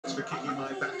For kicking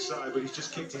my backside, but he's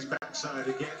just kicked his backside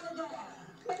again.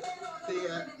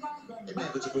 The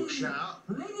inevitable shout.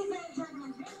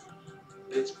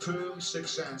 It's Poom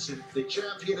Suksansin, the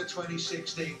champion of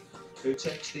 2016, who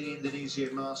takes the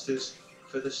Indonesian Masters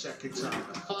for the second time.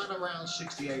 A final round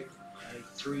 68, a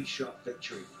 3-shot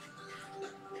victory.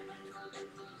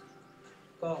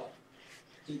 ก็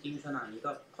จริงๆสนามนี้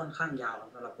ก็ค่อนข้างยาว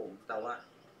สำหรับผมแต่ว่า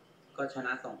ก็ชน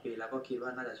ะ2ปีแล้วก็คิดว่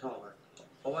าน่าจะชอบครับ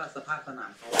เพราะว่าสภาพสนา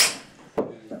มเขา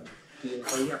ทีมเข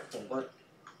าเรียกผมก็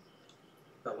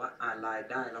แบบว่าอ่านลาย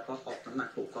ได้แล้วก็ออกน้ำหนัก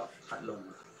ถูกก็คัดลง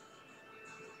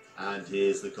And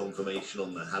here's the confirmation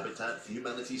on the Habitat for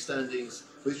Humanity standings,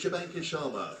 with Shabanka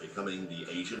Sharma becoming the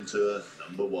Asian Tour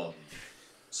 #1.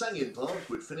 Sangin Park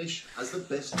would finish as the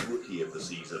best rookie of the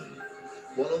season.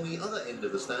 While on the other end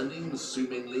of the standings, Su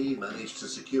Min Lee managed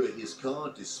to secure his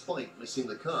card despite missing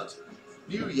the cut.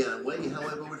 Liu Yanwei,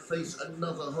 however, would face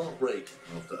another heartbreak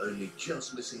after only just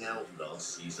missing out last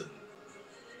season.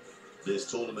 This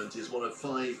tournament is one of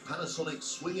 5 Panasonic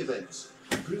swing events.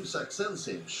 Poom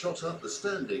Suksansin shot up the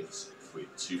standings with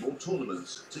 2 more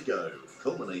tournaments to go,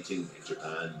 culminating in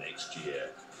Japan next year.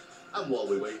 And while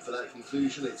we wait for that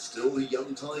conclusion, it's still the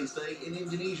Young Ties Day in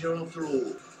Indonesia after all.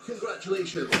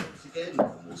 Congratulations once again,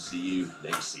 and we'll see you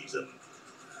next season.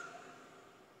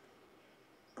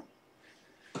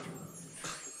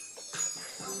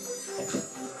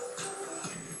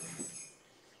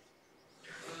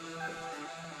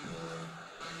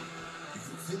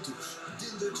 Juventus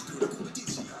dendert door de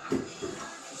competitie.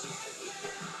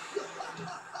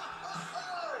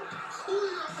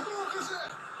 Goeiemorgen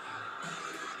zeg!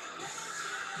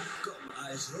 Kan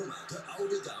AS Roma de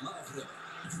oude dame afremmen?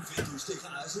 Juventus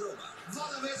tegen AS Roma.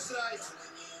 Wat een wedstrijd!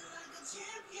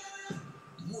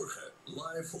 Morgen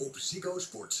live op Ziggo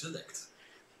Sport Select.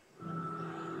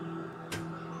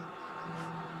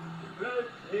 Ruud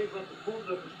heeft wat de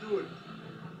voeten gestoord.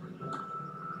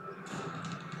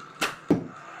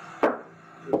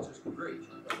 It was just great.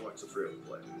 I watched the thrill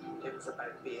play. It was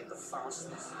about being the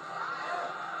fastest.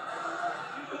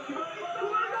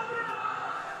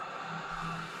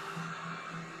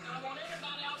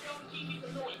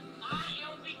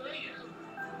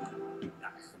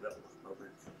 Ja, geweldig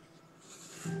moment.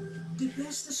 De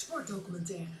beste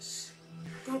sportdocumentaires.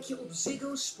 Kijk je op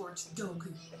Ziggo Sport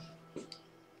Docu.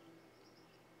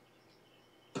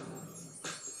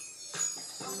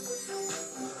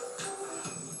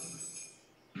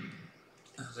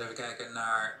 Even kijken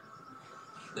naar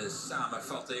de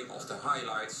samenvatting of de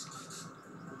highlights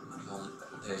van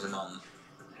deze man.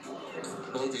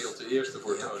 Bogey op de eerste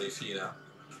voor Tony Fina.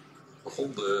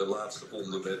 Begon de laatste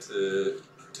ronde met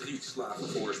 3 slagen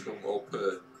voorsprong op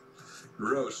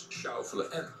Rose,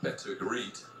 Schaufelen en Patrick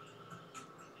Reed.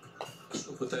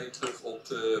 Sloeg meteen terug op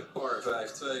de par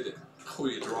 5 tweede.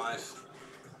 Goede drive.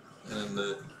 En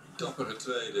een dappere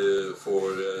tweede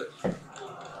voor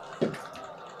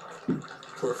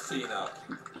Fina.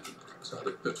 Zou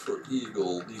de putt voor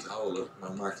Eagle niet houden,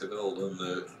 maar maakte wel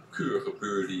een keurige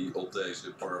birdie op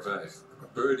deze par 5. Maar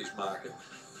birdies maken.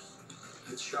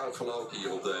 Het Schaufelen ook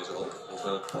hier op deze hole. Als we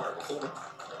het par begonnen.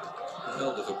 Een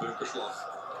heldige bunkerslag.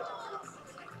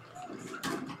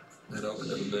 En ook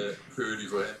een birdie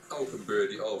voor hem. Ook een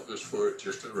birdie overigens voor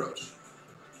Justin Rose.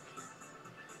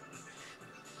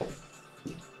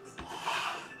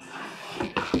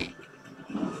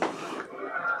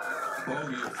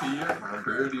 Bogey op 4, maar een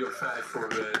birdie op 5 voor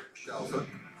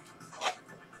Schaufelen.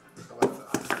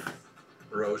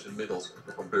 Rose inmiddels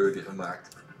nog een birdie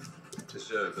gemaakt. De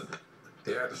 7.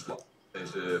 Derde slag.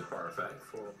 Deze par 5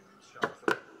 voor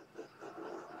Schaufelen.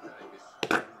 Kijk eens.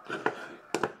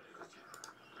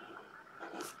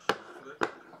 Schaufelen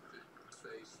pakte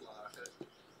 2 slagen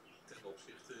ten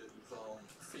opzichte van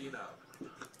Fina.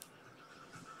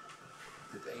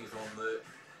 Dit een van de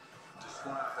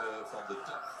slagen van de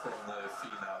dag van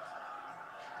Fina.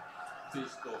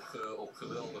 Wist nog op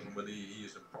geweldige manier hier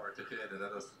zijn par te redden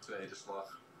nadat de tweede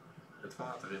slag het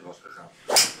water in was gegaan.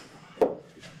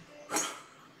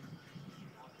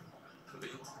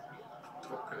 Wind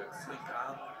trok flink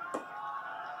aan.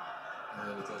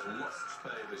 En het was lastig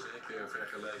spelen, zeker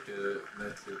vergeleken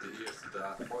met de eerste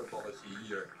dagen. Mooi balletje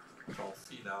hier van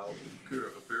Fina, een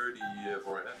keurige birdie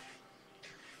voor hem.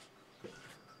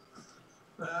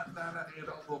 Daarna ging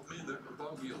het al wat minder,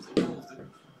 Bogey op de 11e.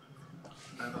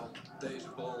 En dan deze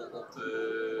bal op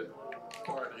de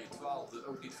par 3 12e,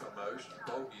 ook niet fameus.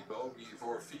 Bogey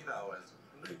voor Fina. En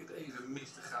toen leek het even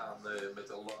mis te gaan met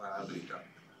de lange Amerika.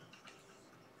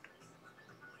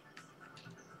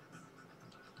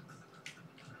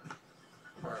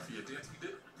 Par 4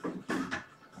 13e.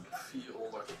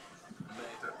 400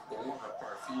 meter lange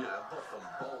par 4. En wat een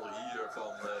bal hier van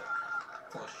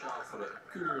van Schaufelen. Een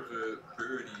keurige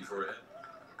birdie voor hem.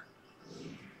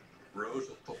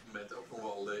 Rose op dat moment ook nog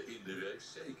wel in de race,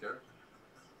 zeker.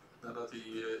 Nadat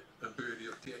hij een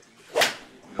birdie op 13 had.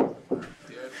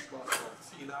 Derde slag van het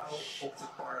finaal op de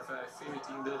par 5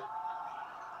 14e.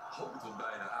 Holt hem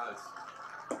bijna uit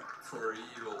voor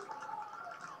Eagle.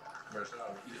 Maar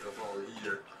zou in ieder geval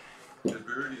hier de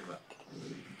birdie maken.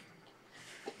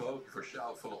 Bogey voor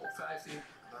Schaufelen op 15.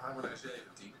 Dan gaan we naar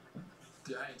 17.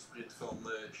 De eindsprint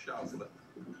van Schaufelen.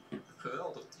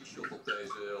 Geweldig t-shirt op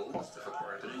deze lastige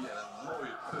par 3 en een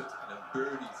mooie put en een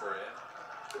birdie voor hem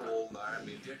om naar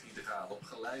min 13 te gaan op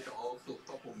gelijke hoogte op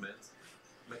dat moment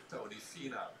met Tony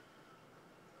Finau.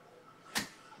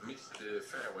 Miste de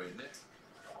fairway net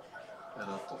en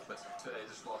dan toch met zijn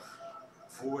tweede slag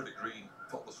voor de green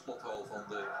van de slothole van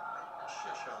de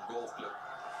Chesham Golf Club.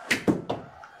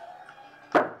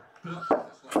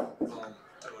 Prachtige slag van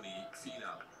Tony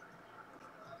Finau.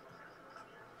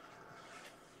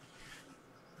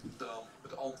 Dan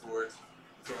het antwoord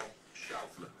van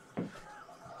Schaufelen.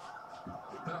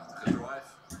 Prachtige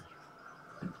drive.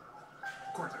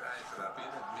 Korter eigen naar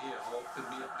binnen. Meer hoogte,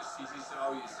 meer precisie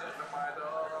zou je zeggen. Maar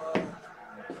dan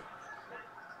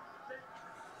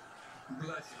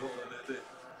blijft hij wel net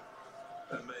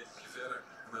een metertje verder.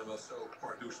 En dan was zo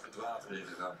pardoes het water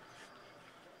ingegaan.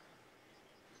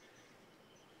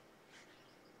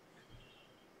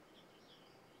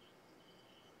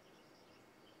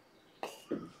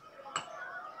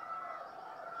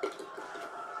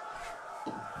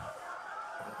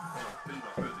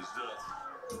 Prima punt is dat.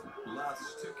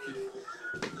 Laatste stukje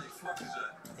leek vlak te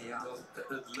zijn. Ja.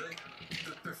 Het leek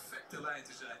de perfecte lijn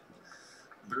te zijn.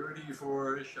 Birdie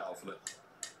voor Schaufelen.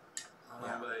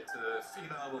 Dan weet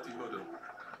Finau wat hij moet doen.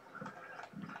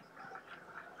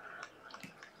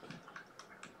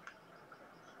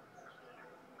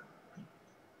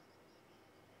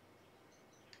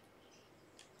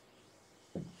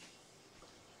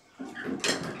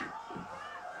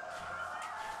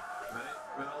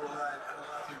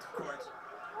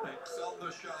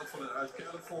 Schaufelen uit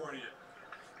Californië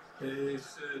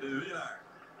is de winnaar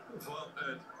van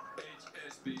het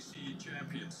HSBC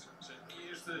Champions. Zijn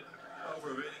eerste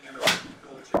overwinning in de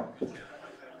World Championship.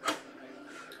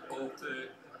 Op de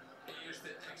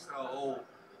eerste extra hole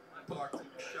pakt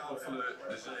Schaufelen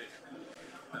de zege.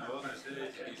 En wat een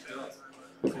zege is dat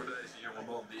voor deze jonge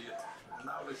man die het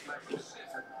nauwelijks lijkt te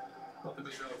beseffen wat hem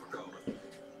is overkomen.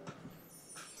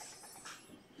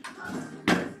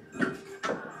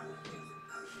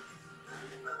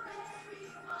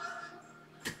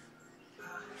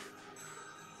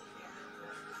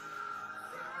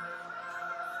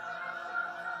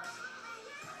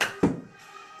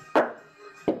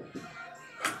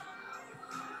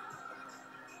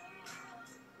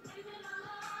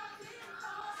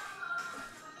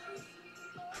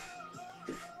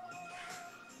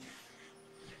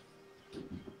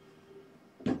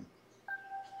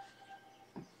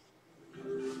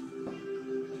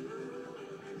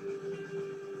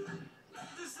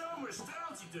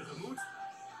 Tegemoet?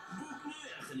 Boek nu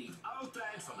en geniet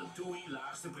altijd van een TUI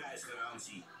laagste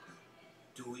prijsgarantie.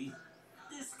 TUI,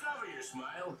 discover your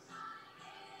smile.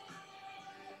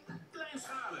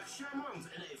 Kleinschalig, charmant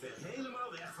en even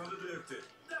helemaal weg van de drukte.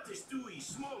 Dat is TUI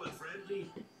Small and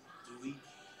Friendly. TUI,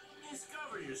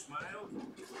 discover your smile.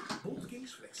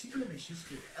 Boltkings flexibele mesjes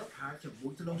keren elk haartje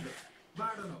moeiteloos weg,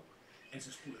 waar dan ook. En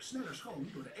ze spoelen sneller schoon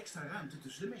door de extra ruimte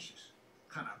tussen de mesjes.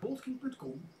 Ga naar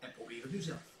boltking.com en probeer het nu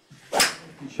zelf.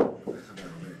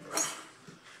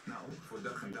 Nou, voor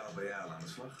dag en dauw ben jij al aan de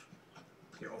slag.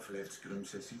 Je overleeft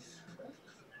scrum-sessies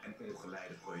en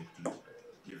ongeleide projectielen.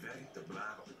 Je werkt te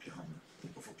bladen op je handen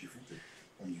of op je voeten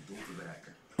om je doel te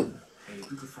bereiken. En je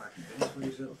doet het vaak niet eens voor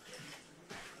jezelf.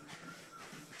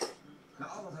 Na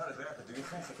al dat harde werken doe je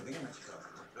geen gekke dingen met je geld.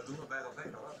 Dat doen we bij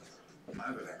Robeco ook niet.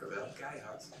 Maar we werken wel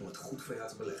keihard om het goed voor jou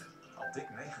te beleggen. Al dik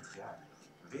 90 jaar.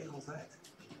 Wereldwijd.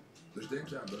 Dus denk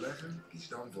je aan beleggen? Kies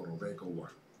dan voor Robeco One.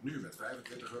 Nu met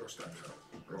 €25 startgeld.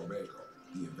 Robeco,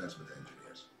 the investment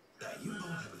engineers. Bij Jumbo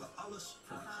hebben we alles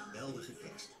voor een geweldige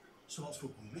kerst. Zoals voor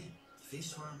gourmet,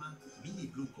 viswarma, mini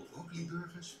bloemkool broccoli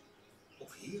burgers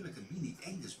of heerlijke mini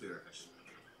Angus burgers.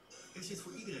 Er zit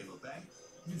voor iedereen wat bij.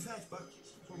 Nu 5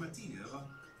 bakjes voor maar €10.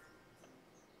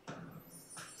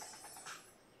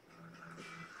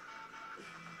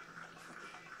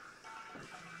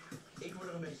 Ik word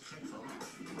er een beetje gek van.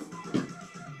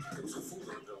 Ik heb het gevoel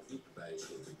dat het wel diep bij je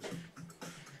zit.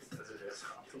 Dat is echt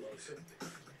schaamteloos.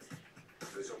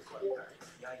 Dat is ook kwaliteit.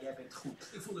 Ja, jij bent goed.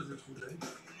 Ik vond het net goed, hè?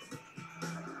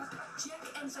 Jack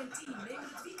en zijn team nemen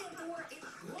het weekend door in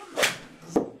Londen.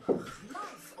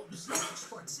 Live op Ziggo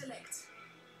Sport Select.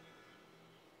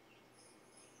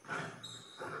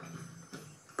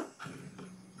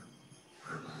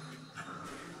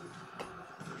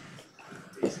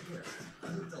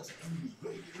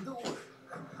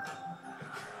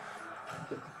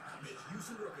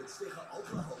 tegen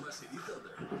Oklahoma City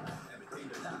Thunder. En meteen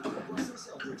daarna de Boston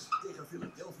Celtics tegen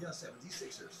Philadelphia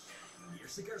 76ers.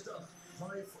 Eerste kerstdag,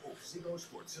 live op Ziggo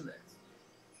Sports Select.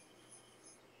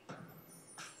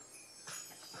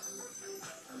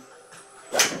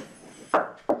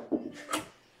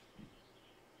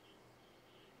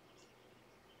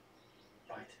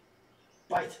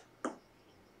 Bite.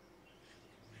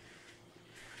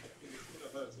 In de groene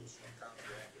heuvels van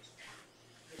Camerlengus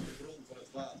is de bron van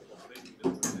het water op Becking de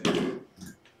Noordzee.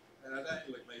 En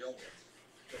uiteindelijk meandert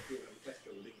dat door een echte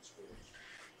linkskoers,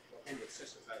 waar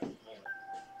 156 mannen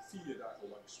 4 dagen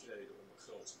lang streden om de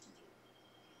grootste titel.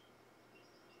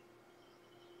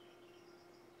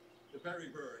 De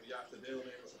Barry Burn jaagt de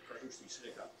deelnemers op Carnoustie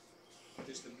schrik aan. Het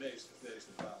is de meest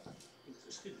gevreesde baan in de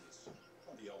geschiedenis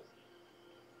van die open.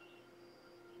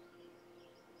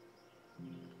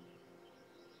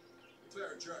 De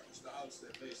Clare Jug is de oudste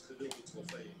en meest gewilde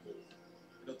trofee in golf.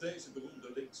 En dat deze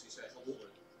beroemde links is hij gewonnen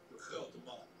door grote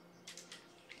mannen.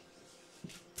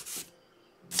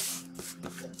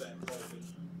 Van Ben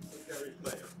Hogan tot Gary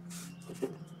Player,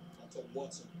 van Tom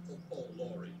Watson tot Paul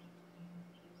Lawrie.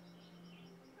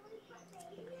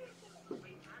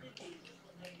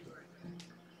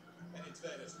 En in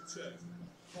 2007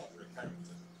 Patrick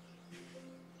Harrington.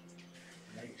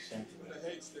 De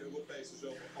heetste Europese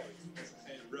zomer ooit was er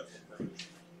geen rough op Carnoustie,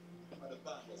 maar de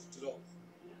baan was droog,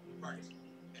 hard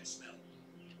en snel.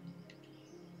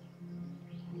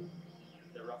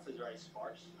 The rough is very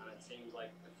sparse, and it seems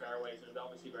like the fairways are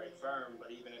obviously very firm, but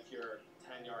even if you're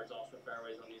 10 yards off the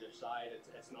fairways on either side,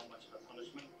 it's not much of a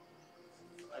punishment.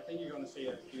 I think you're going to see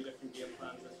a few different game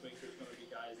plans this week. There's going to be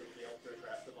guys that will be ultra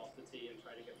aggressive off the tee and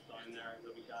try to get down there.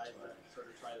 There'll be guys that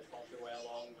sort of try to talk their way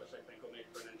along, which I think will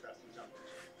make for an interesting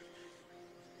championship.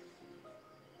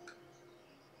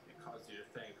 It caused you to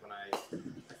think when I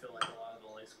feel like a lot of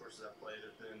the links courses I've played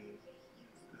have been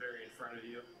very in front of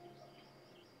you.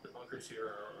 The bunkers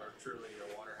here are truly a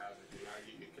water hazard. You know,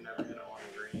 you can never hit them on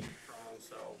the green from them.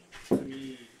 So to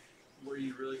me, where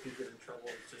you really can get in trouble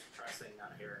is just pressing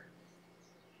out here.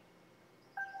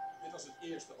 Dit was het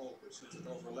eerste open sinds het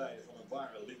overlijden van een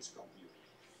ware linkskampioen.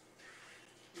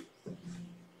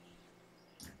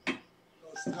 De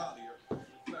Australiër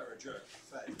Clara Jug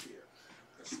 5 keer.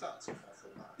 Prestatie van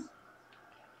formaat.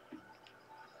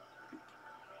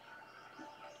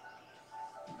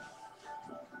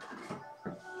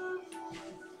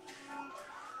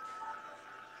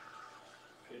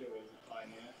 Peter was a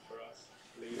pioneer for us,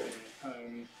 leaving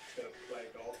home to play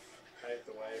golf, paved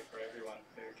the way for everyone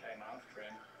who came after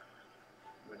him.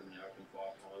 Winning the Open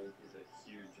 5 is a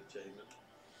huge achievement.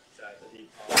 Sad that he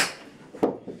passed a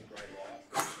great life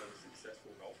and a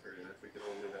successful golf career. If we could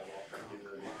all live our life like him,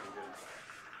 then we can get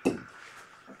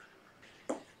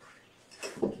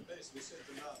Deze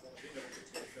recente naam van de winnaar op de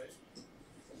trofee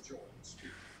van Jordan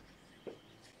Spieth.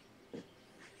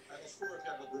 Hij was vorig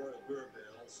jaar op Royal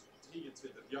Birkdale als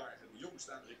 23-jarige de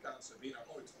jongste Amerikaanse winnaar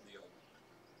ooit van die Open.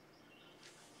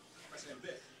 Maar zijn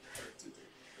weg naar de titel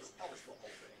was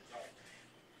allesbehalve eenvoudig.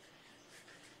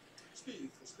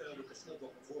 Spieth verspeelde per slot nog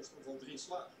een voorsprong van 3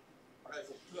 slagen, maar hij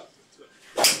vond prachtig terug.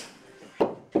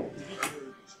 3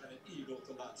 birdies en een eagle op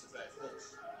de laatste 5 holes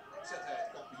zet hij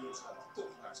het kampioenschap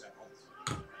toch naar zijn hand.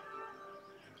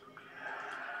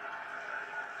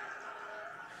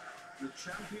 The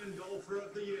champion golfer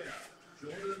of the year,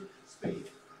 Jordan Spieth.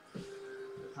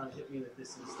 It kind of hit me that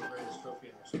this is the greatest trophy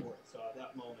in our sport. So at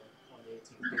that moment, on the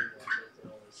 18th green, I think that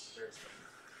it was very special.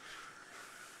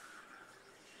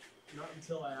 Not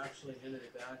until I actually handed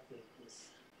it back that this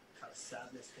kind of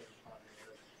sadness came upon me.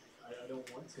 I don't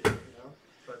want to, you know,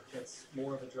 but that's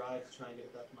more of a drive to try and get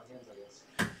it back in my hands, I guess.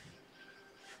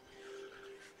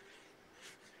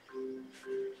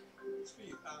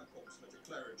 Spieth aankomst met de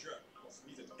Clara Jug was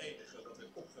niet het enige dat werd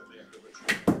opgemerkt door het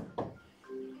jury.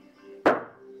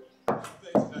 De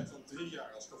afwezigheid van 3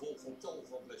 jaar als gevolg van tal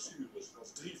van blessures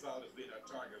was drievoudig winnaar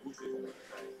Tiger Woods weer onder de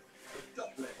rij.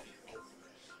 Dat bleek niet genoeg.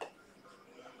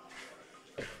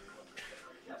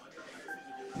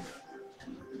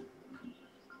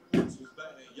 Woods was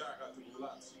bijna een jaar uit de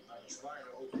relatie na een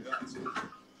zware operatie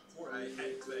voor hij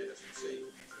eind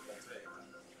 2007 van 2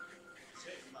 maanden.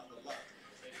 7 maanden later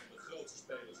was een van de grootste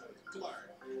spelers uit klaar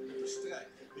om de strijd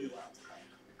opnieuw aan te gaan.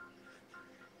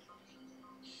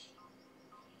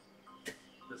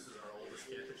 This is our oldest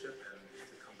championship, and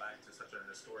to come back to such a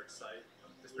historic site,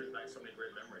 this brings back so many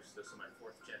great memories. This is my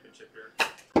 4th championship here.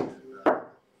 And,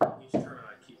 each tournament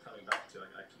I keep coming back to,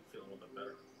 I keep feeling a little bit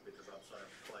better because I'm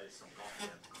starting to play some golf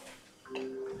again. I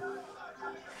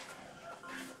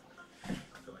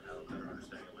feel like I have a better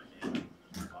understanding of my game,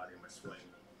 my body, and my swing,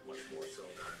 much more so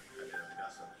than I did at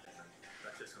Augusta. And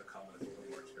that's just going to come with a little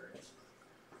more experience.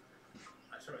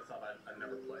 sort of thought I'd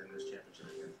never play in this championship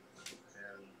again.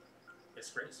 And it's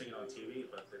great seeing it on TV,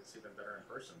 but it's even better in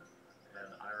person.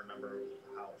 And I remember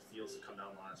how it feels to come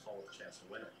down the last hole with a chance to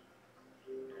win it.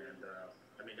 And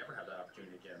I may never have that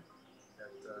opportunity again.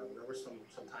 And, there were some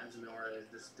times in there where it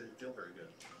just didn't feel very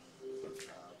good.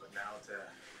 But now to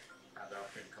have the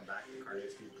opportunity to come back to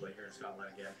Carnegie to play here in Scotland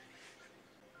again,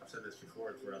 I've said this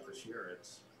before throughout this year,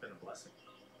 it's been a blessing.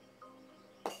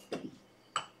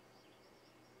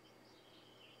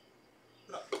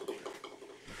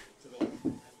 Terwijl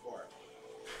Bart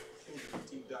vroeger 10.000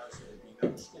 die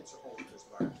naar de Schotse auto's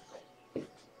waren gekomen.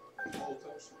 En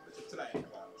auto's met de trein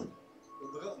kwamen ze.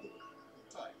 Onder andere een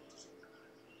Tiger te zien.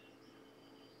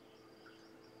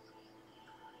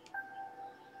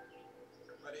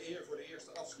 Maar de eer voor de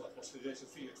eerste afslag was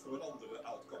gereserveerd voor een andere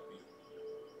oud-kampioen.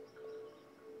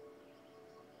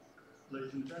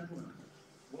 Ladies and gentlemen,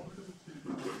 welcome to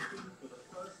Becking for the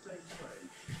first stage play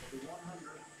of the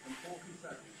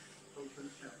 142nd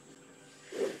Open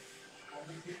Championship. On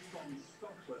the team from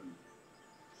Scotland,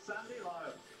 Sandy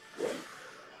Lyles.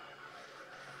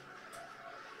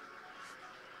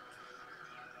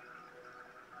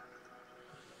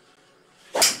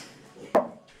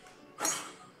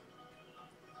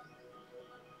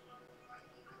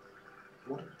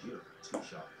 What a beautiful tee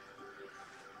shot.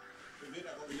 De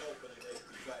winnaar van de Open in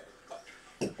 1985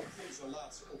 vond zijn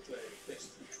laatste optreden best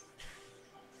goed.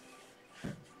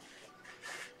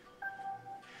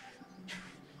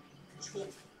 De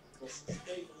schot was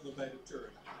 1 onder bij de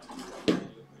turn en liet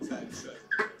uiteindelijk met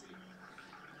 75 in.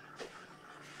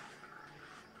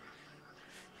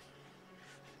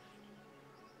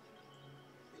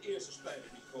 De eerste speler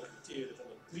die profiteerde van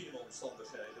de prima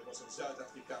omstandigheden was een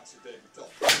Zuid-Afrikaanse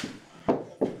debutant.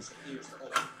 Ook zijn eerste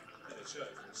Open in het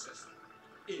 67.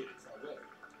 Erik van Rooij.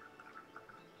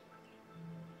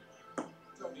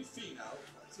 Tony Finau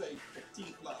had 2 op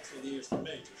 10 plaatsen in de eerste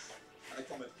meters. En hij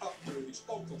kwam met 8 birdies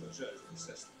ook tot een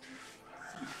 67.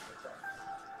 4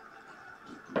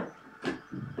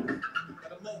 maar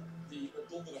de man die op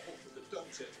donderdagochtend de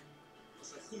toon zette,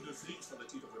 was een goede vriend van de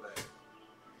titelverdediger.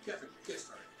 Kevin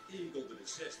Kistner eagelde de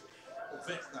 60 op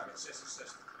weg naar de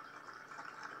 66.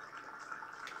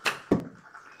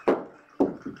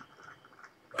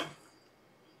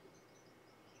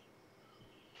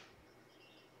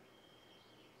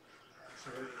 It's a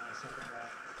really nice second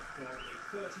round for the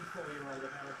 34-year-old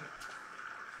American.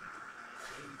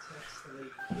 He takes the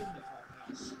lead in the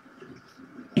clubhouse.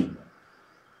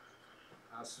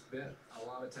 I spent a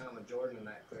lot of time with Jordan in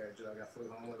that clear jug. I flew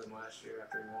home with him last year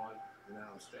after he won, and now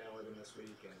I'm staying with him this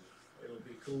week, and it would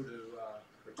be cool to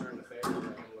return the favor and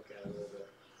let him look at it a little bit.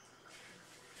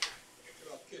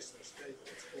 Terwijl Kistner stevig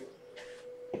het scoren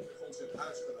begon zijn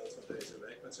huisgenoot van deze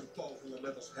week met zijn pogingen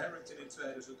net als Harrington in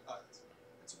 2008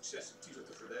 het succes en titel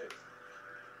te verdedigen.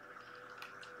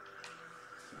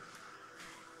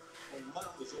 Al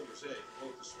maanden zonder zee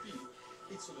hoopt de Spiel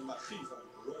iets van de magie van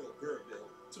Royal Burville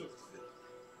terug te vinden.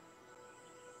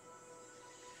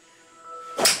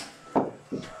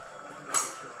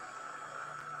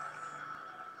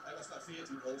 Hij was na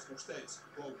 14 holes nog steeds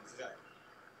bodemvrij.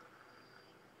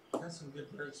 I had some good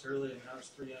breaks early, and I was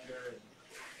 3 under, and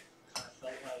kind of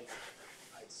felt like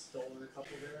I'd stolen a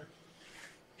couple there.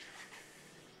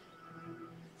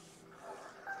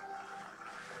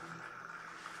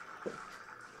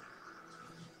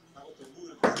 Maar op de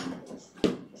moeilijke holes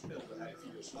speelde hij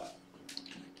 4 slagen.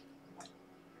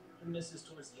 The misses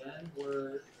towards the end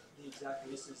were the exact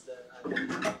misses that I'm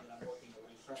working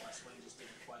away from. My swing just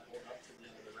didn't quite hold up to the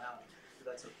end of the round. But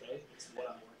that's okay. It's what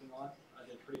I'm working on. I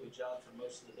did a pretty good job for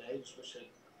most of the day. Just wish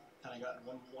I'd kind of gotten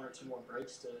one or two more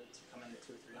breaks to come in at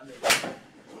 2 or 3 under.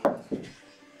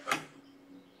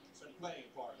 Zijn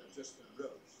playing partner Justin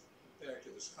Rose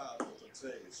beperkte de schade tot een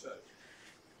 72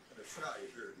 en een fraaie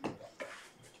birdie op afstand.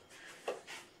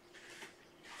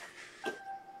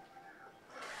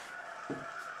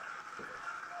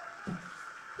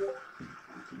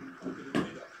 Ook in de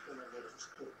middag kon er worden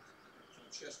gescoord.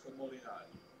 Francesco Molinari,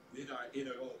 winnaar in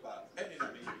Europa en in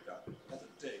Amerika, had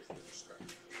een tegen in de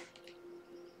start.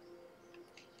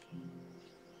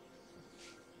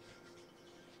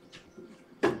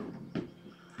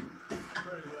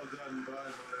 Very well done by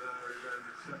Molinari around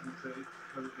the 70th,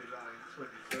 currently lying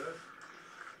 23rd.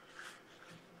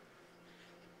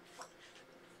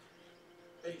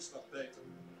 Eén slag beter,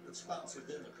 het Spaanse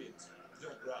wonderkind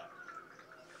John Brown.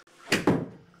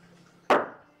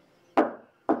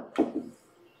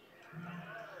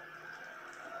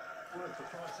 Worth the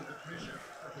price of admission.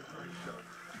 That's a great shot.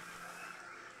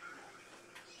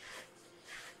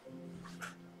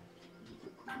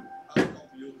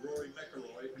 Oud-kampioen Rory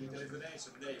McIlroy liet eveneens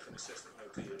een 69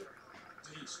 noteren.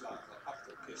 3 slagen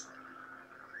achter Kisten.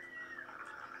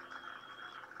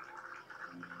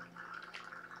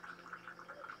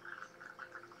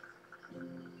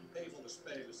 Een van de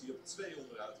spelers die op 2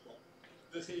 onderuit kwam,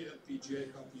 regerend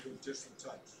PGA-kampioen Justin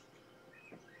Thomas.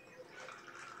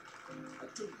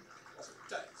 En toen was het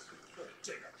tijd voor de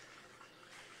check-up.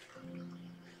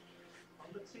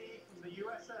 On the tee from the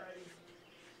USA,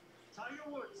 Tiger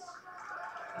Woods.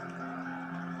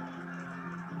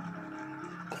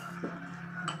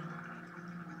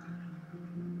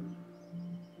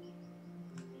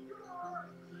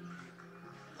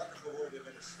 Wakker geworden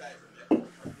met een stijve nek,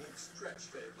 maar moet stretch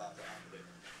tape laten aanbrengen.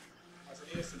 Maar zijn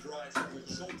eerste drive zag er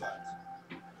gezond uit.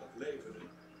 Dat leverde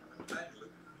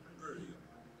uiteindelijk een birdie op.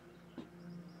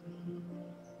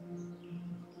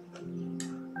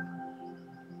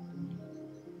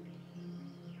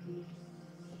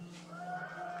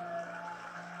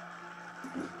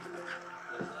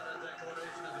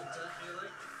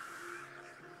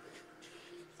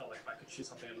 Felt like if I could shoot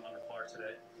something on the par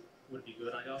today, would be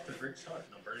good. I got off to a great start.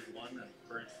 You know, birdied 1 and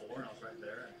birdied 4, and I was right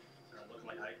there, and it looked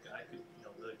like I could, you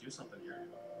know, really do something here.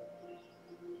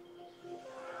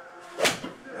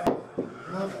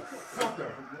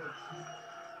 Motherfucker.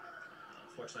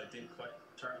 Unfortunately, it didn't quite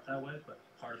turn out that way, but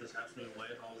part of this afternoon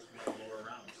wave always went lower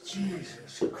rounds.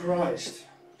 Jesus Christ.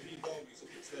 3 bogies op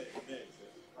de tweede negen,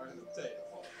 waren er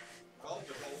tegenvallen. Maar al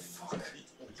met al was het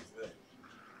niet ontevreden.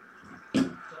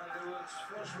 Tiger Woods'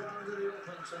 first round of the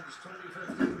Open since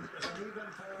 2015 is even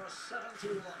for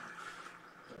 71.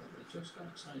 They just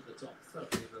outside the top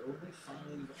 30, but only 5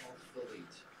 off the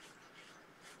lead.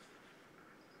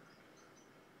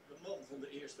 De man van de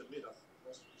eerste middag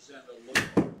was Xander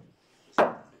Lombard. De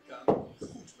Zuid-Afrikaan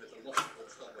goed met de lastige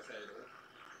omstandigheden op.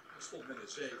 Hij stond met een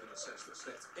 67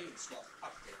 slechts 1 slag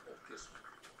achter op Kisten.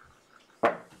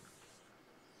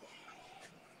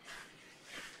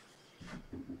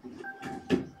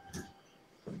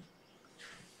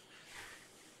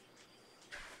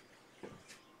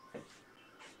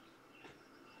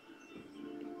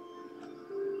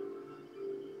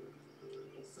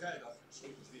 Op vrijdag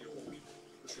sloeg het weer op.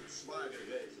 Dus een zware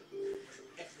regen was een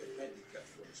echte handicap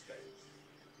voor de spelers.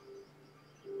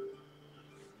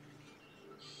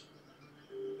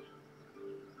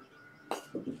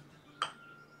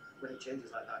 When it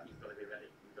changes like that, you've got to be ready.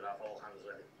 You've got to have all hands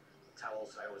ready.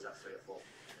 Towels, I always have 3 or 4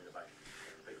 in the bag.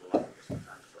 People laugh at me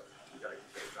sometimes, but you've got to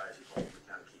keep it dry as you possibly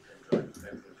can. Keep them dry, keep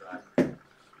everything dry.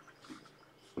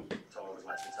 So I always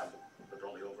like to have the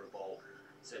brolly over a ball,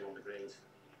 same on the greens.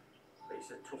 But it's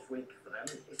a tough week for them.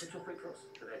 It's a tough week for us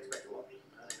because they expect a lot.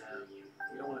 And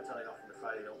you don't want to tell it off in the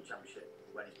Friday Open Championship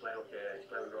when he's playing okay, he's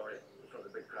playing with Rory in front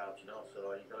of the big crowds, you know. So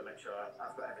you've got to make sure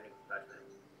I've got everything prepared for him.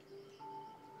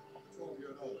 12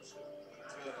 jaar ouders,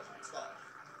 2012,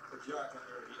 het jaar van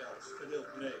Ernie Els,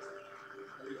 gedeeld 9.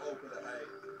 En nu opende hij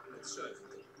met 70.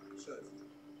 70.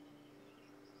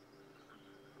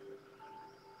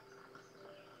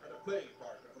 En de playing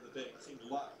partner van de Deen ging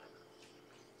laag.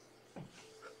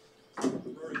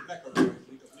 Rory McIlroy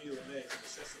liet opnieuw een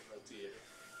 69 noteren,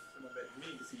 om er met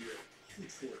min 4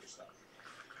 goed voor te staan.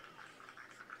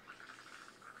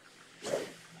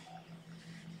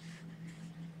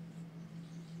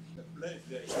 Het bleef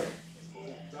deze, het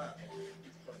begon daar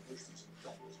niet van rustig in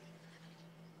kant.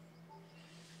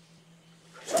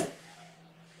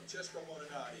 Francesco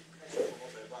Molinari was nog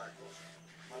wat bij waard was,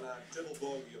 maar na een dubbel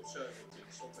bogey op 17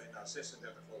 stond hij na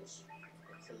 36 holes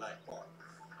op gelijk par.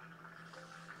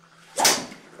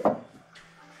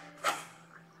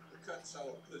 De cut zou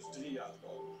op plus 3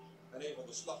 uitkomen en een van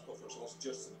de slachtoffers was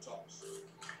Justin Thomas.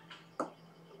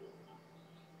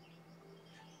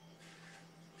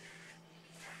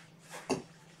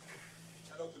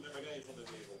 En ook de nummer 1 van de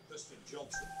wereld, Dustin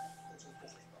Johnson, komt zijn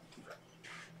koffers van.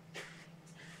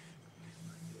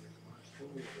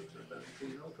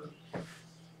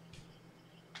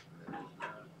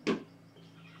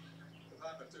 De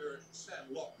amateur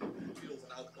Sam Locke viel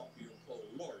van oud-kampioen Paul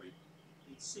Lawrie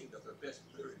liet zien dat er best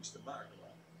birdies te maken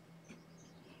waren.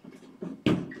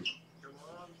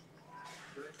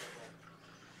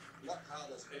 Locke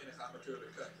haalde als enige amateur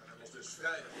de cut en hij was dus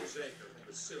vrijdag verzekerd van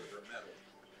de silver medal.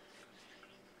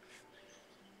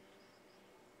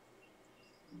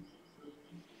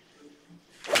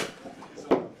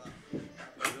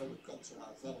 Hij wel de kans om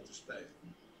aanvallend te spelen.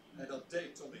 En dat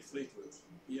deed Tommy Fleetwood,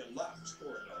 die een lage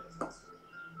score nodig had.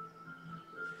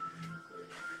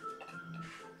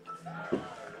 Wow,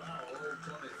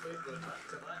 Tommy Fleetwood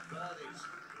back-to-back birdies.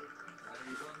 And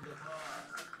he's on the par.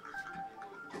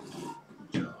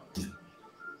 George,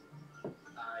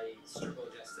 I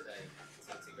struggled yesterday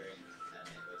to green, and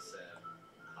it was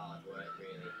hard work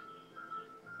really.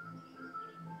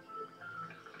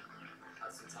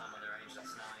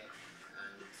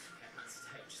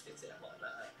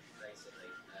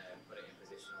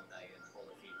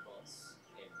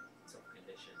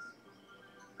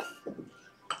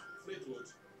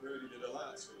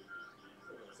 plaatsen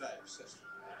voor een 65.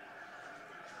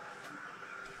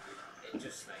 It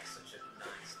just makes such a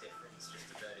nice difference just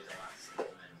to birdie the last and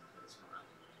then this one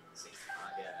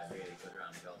 65. Yeah, a really good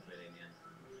round of golf really in the end.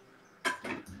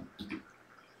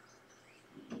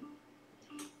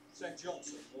 St.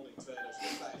 Johnson won in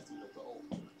 2015 op de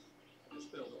Open. En hij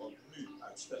speelde ook nu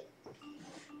uitstekend.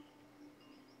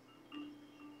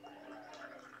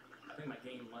 I think my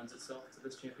game lends itself to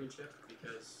this championship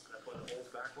because I play the holes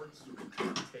backwards,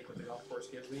 take what the golf course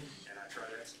gives me, and I try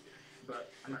to execute. But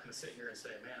I'm not going to sit here and say,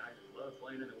 man, I love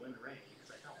playing in the wind and rain,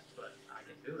 because I don't, but I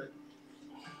can do it.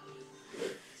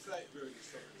 5 birdies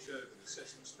van de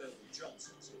 67 speelde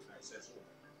Johnson zich naar 600.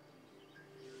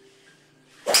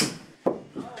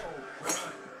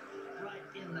 Right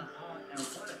in the heart, and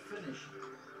what a finish.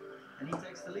 And he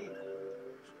takes the lead.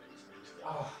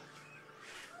 Oh,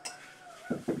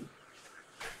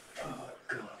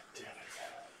 god damn it.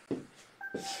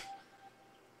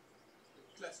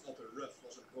 Kletsen op de rough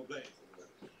was een probleem geworden.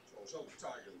 Zoals ook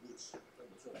Tiger Woods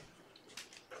ondervond.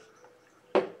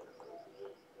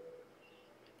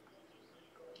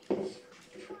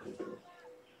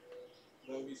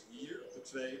 Bogies hier op de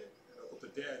tweede en ook op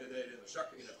de derde deden de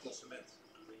zakken in het klassement.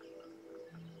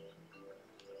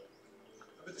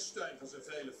 En met de steun van zijn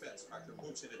vele fans maakte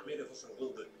Woods in het midden van zijn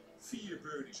ronde 4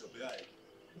 birdies op rij.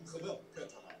 Om gewoon kut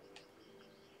te halen.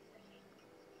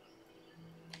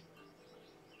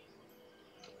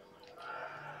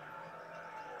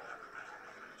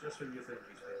 Just when you think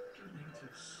he's beginning to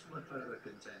slip out of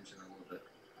contention a little bit,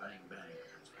 bang bang.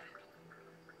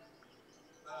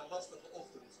 Na een lastige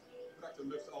ochtend brak de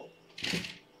lucht open.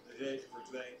 De regen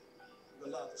verdween. De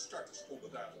late starters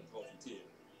konden daarvan profiteren.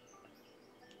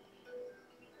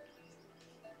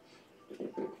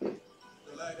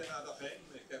 We leiden naar dag 1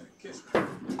 met Kevin Kisner.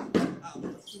 Aan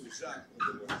dat er goede zaken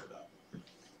moeten worden gedaan.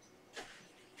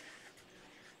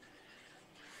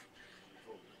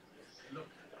 Look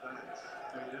at that.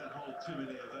 We don't hold too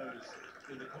many of those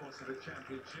in the course of a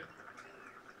championship.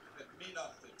 Met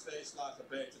minachten 2 slagen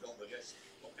beter dan de rest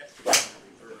om echt te winnen.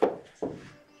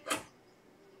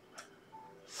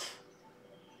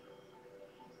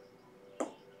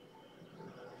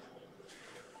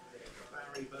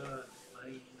 Barry Byrne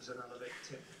claims another big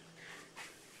tip.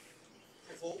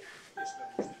 Gevolg, Kisner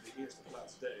moest in de eerste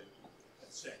plaats delen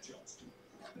met St. Johnson.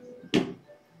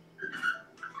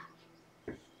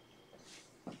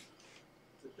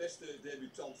 De beste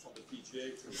debutant van de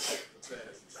PGA Tour in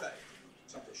 2015,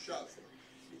 Sander Schaufelen,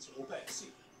 liet zich opeens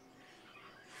zien.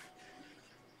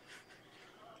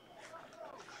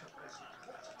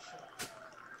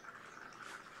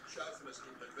 Schaufeles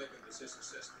indrukwekkende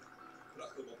 66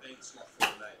 bracht hem op 1 slag voor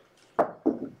de leiding.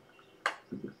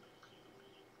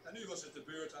 En nu was het de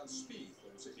beurt aan Spieth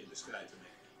om zich in de strijd te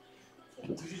mengen.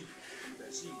 Op 3 moet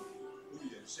hij zien hoe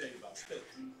je een zeebaan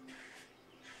speelt.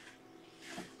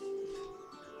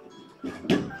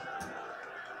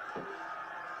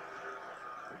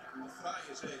 Een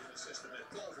fraaie 67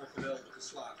 met tal van geweldige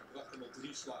slagen bracht hem op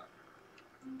 3 slagen.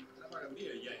 En er waren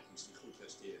meer Yankees die goed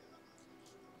presteerden.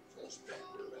 Zoals Becking.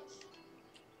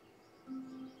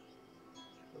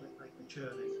 Like the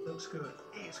journey. Looks good.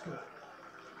 It's good.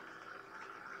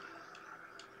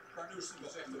 Carnoustie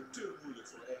was echter te moeilijk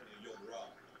voor ene Jon Rahm,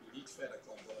 die niet verder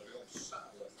kwam dan een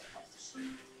rampzalig van af te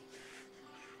steken.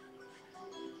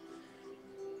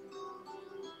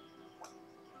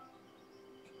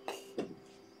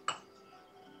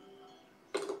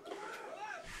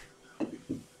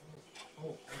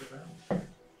 Oh, what about?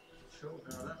 Sure,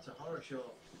 now that's a horror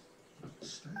show.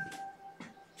 Stay.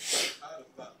 Out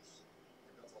of bounds.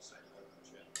 En dat was zijn Open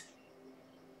Challenge.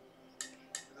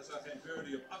 En als hij geen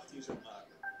birdie op 18 zou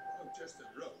maken, kwam ook Justin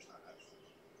Rose naar huis.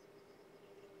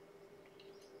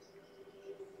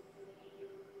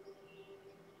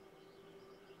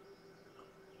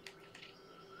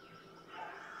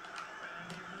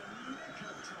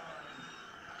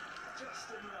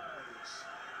 Justin Rose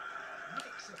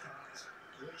makes a putt,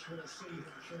 which will see him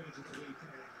through to the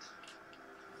weekend.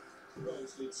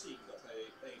 Rose liet zien dat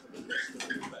hij een van de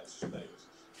beste Europese spelers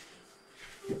is.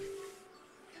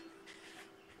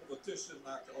 Ondertussen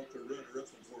maakte ook de runner-up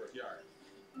van vorig jaar,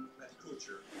 Matt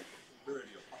Kuchar, een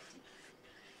birdie op 18.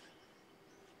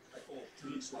 Hij kon op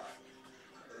 3 slagen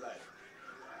van de leiding.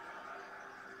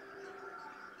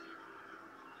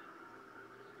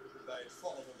 Bij het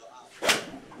vallen van de avond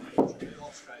neemt hij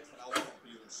afscheid van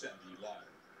oud-kampioen Sandy Lyon.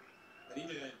 En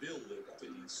iedereen wilde dat dit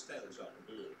in stijl zou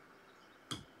gebeuren.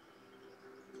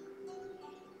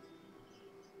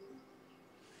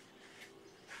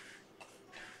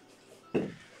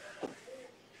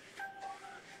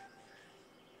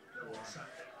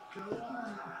 Go on.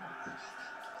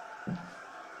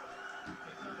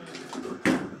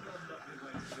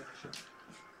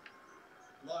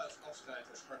 wedstrijd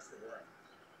was hartverwarmend.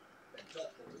 En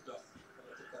dat op de dag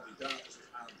dat de kandidaten zich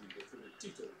aanbieden voor de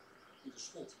titel die de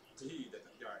Schot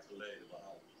 33 jaar geleden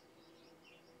behaalde.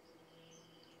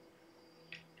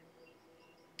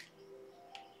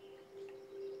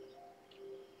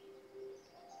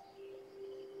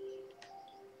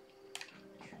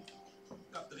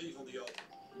 Dag 3 van die open.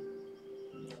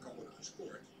 Er kan worden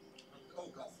gescoord. Hangt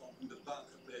ook af van hoe de baan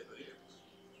geprepareerd is.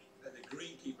 En de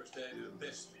greenkeepers deden het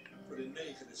best voor de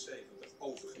 79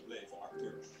 overgebleven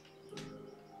acteurs.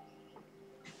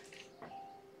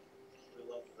 We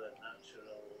love the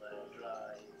natural,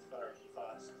 dry, firm,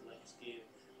 fast links game,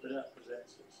 but that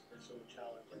presents its own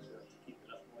challenges. We have to keep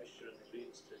enough moisture in the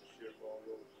greens to ensure ball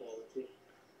roll quality.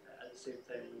 At the same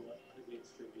time, we want the greens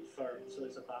to be firm, so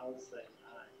it's a balancing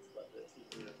act, but the team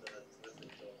here have done a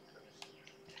terrific job finishing.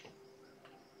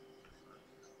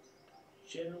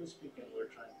 Generally speaking,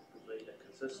 we're trying to provide a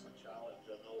consistent challenge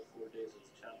on all 4 days of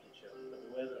the championship, but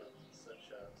the weather is such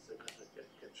a significant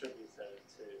contributor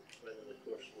to whether the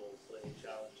course will play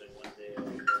challenging one day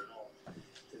or not.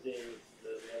 Today,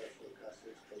 the weather forecast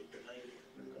is quite benign.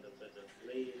 We've got a bit of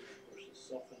rain, the course has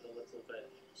softened a little bit,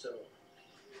 so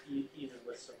even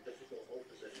with some difficult hole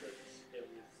positions, it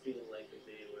would feel like a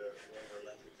day where we're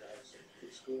likely to have some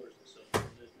good scores and some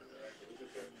movement around the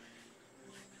leaderboard.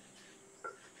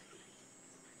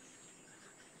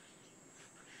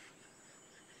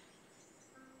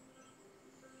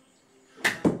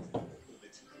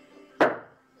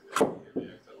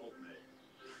 Werkt daar ook mee.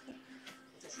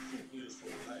 Het was goed nieuws voor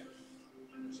de leider.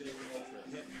 Zeker over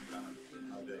hem aan de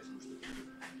inhoud deze moesten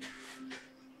doen.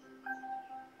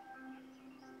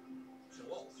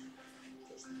 Zoals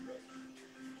Justin Rose.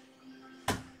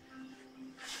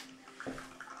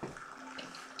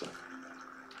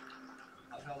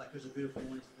 I felt like it was a beautiful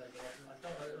morning to play golf. I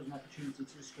felt like it was an opportunity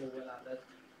to score well out there.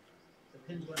 The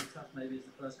pins weren't tough maybe as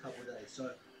the first couple of days,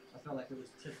 so I felt like it was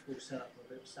a typical setup for a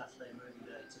bit of Saturday movie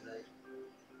day today.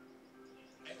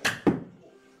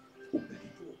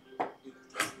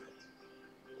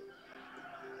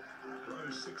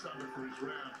 Rose 6 under for his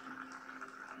round.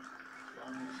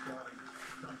 Finally starting to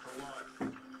come to life.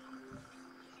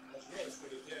 Als Rose voor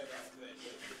de derde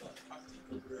aflevering over de dag 18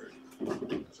 voor birdie,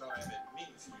 dan zou hij met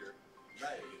min 4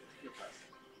 leiden in het vierplaats.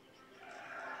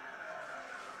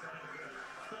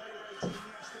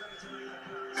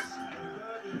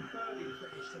 Birdie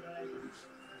finish today.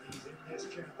 He's in this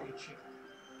championship.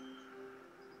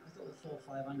 I thought the 4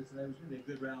 5 under today was going to be a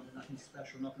good round, but nothing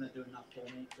special. Not going to do enough for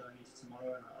me going into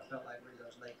tomorrow, and I felt like really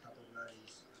those late couple of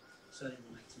birdies certainly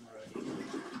will make tomorrow a huge.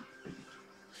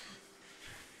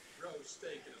 Rose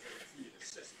stekende voor de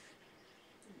 64.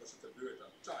 Toen was het de beurt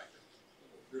aan Tiger om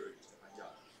op birdies te gaan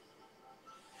jagen.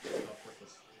 The golf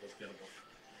course was gettable,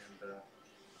 and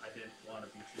I didn't want to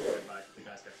be too far back. The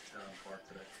guys got to town on park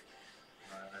today.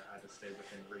 I had to stay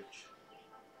within reach.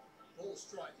 Ball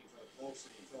striking van het hoogste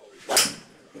niveau is de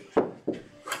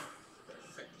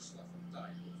perfecte slag van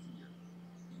Tiger op 4.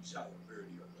 Die zou een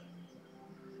birdie opleveren.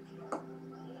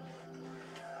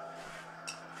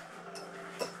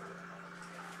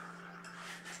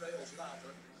 2 holes later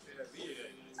weer er weer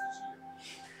een in het vizier.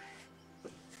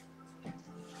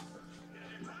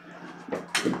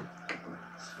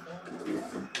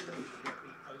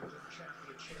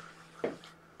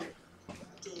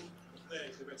 Toen, op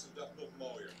 9, werd zijn dag nog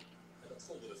mooier. En dat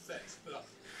vonden de fans prachtig.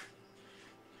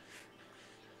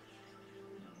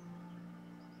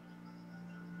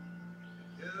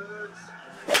 Good.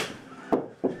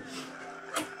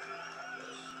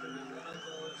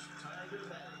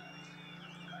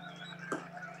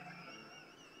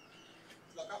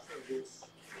 Vlak achter Woods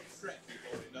komt Frankie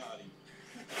Molinari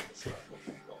goed aan de slag op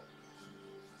de kant.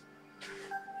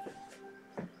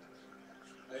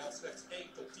 Hij had slechts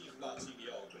 1 top 10 plaats in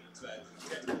die Open in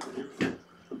 2013.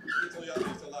 De Italiaan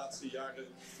heeft de laatste jaren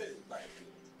veel bijgeleerd.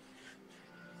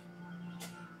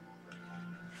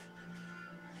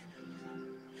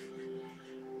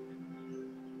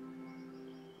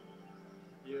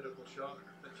 Beautiful shot.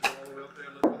 That you all the way up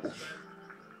there looking at Sven.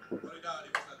 Molinari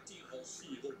was na 10 holes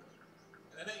 4 onder.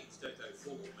 En ineens deed hij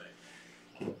volop mee.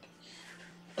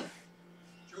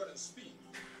 Jordan Spieth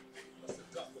was de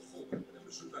dag begonnen met een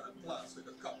bezoek aan een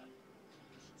plaatselijke kapper.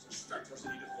 Zijn start was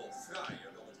in ieder geval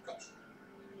fraaier dan het kapsel.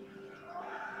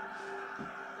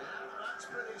 Yeah, that's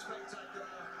pretty spectacular.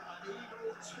 An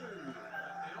eagle 2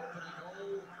 at the opening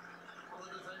hole for the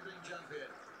defending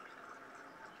champion.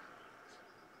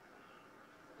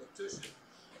 Ondertussen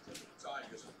had de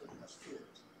Tigers een opmars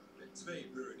voort met 2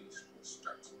 birdies op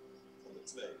start van de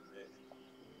tweede negen.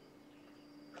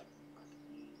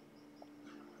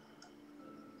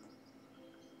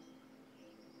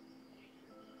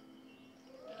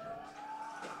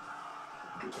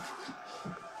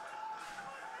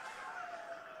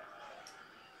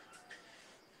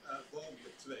 Boom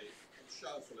op 2. En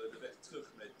schaufelen de weg terug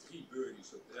met 3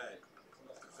 birdies op rij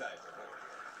vanaf de 50.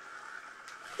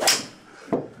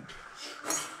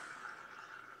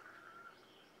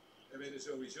 Er werden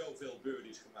sowieso veel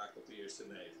birdies gemaakt op de eerste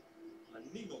 9. Maar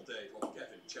niemand deed wat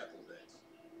Kevin Chappell deed.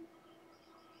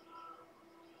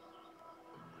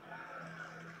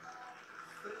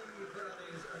 Three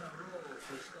birdies in a row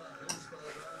for Scott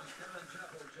Hinsberger, and Kevin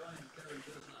Chappell joined Kevin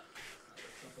Kisner at the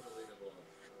top of the leaderboard.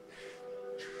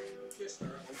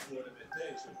 Kisner antwoordde met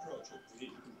deze approach op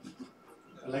 3.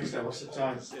 Alexa, what's the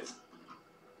time?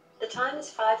 The time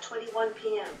is 5:21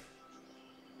 p.m.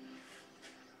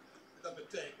 Dat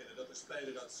betekende dat de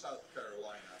speler uit South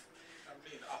Carolina naar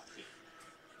min 8 ging.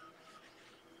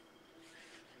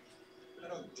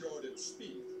 En ook Jordan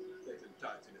Spieth deed een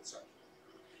duit in het zakje.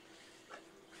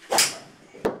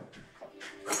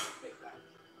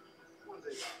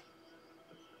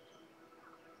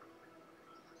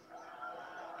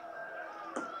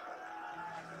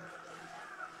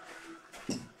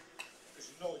 Het is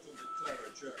nooit om de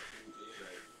clever jerk te moeten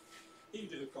inleveren.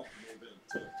 Iedere kampioen wil hem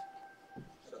terug.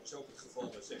 En dat is ook het geval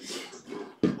bij zijn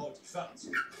motivatie.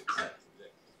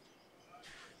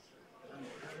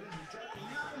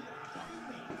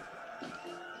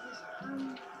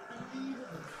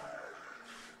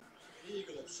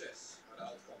 Eagle op 6, maar de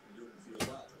oud-kampioen viel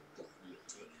later toch weer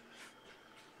terug.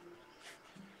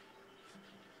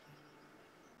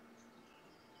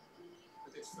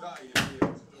 Het is fraai in de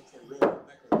wereld, ook voor Rory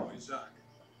McIlroy zaak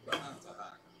om aan te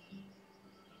haken.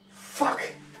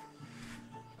 Fuck!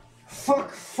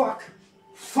 Fuck, fuck,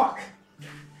 fuck!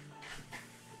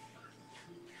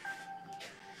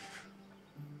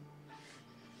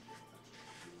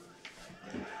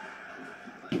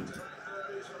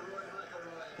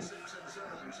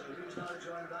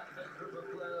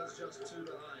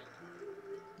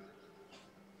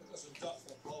 Het was een dag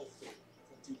van hoogte en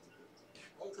van dieptepunt.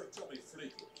 Ook voor Tommy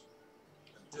Fleetwood.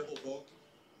 Een dubbel bogey,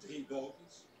 3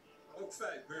 bogeys, maar ook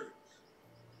 5 birdies.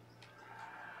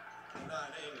 En na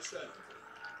een 71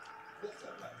 mocht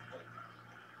hij blijven gooien.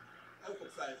 Ook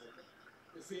op 500,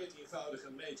 de 14-voudige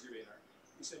majorwinnaar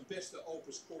die zijn beste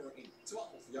open score in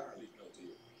 12 jaar liet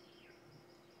noteren.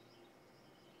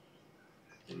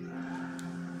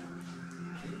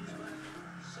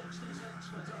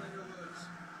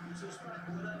 Suspect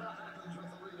whatever happens with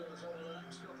the leaders over the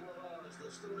next couple of hours.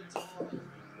 The story tomorrow will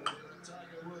be that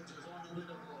Tiger Woods is on the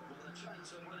leaderboard with a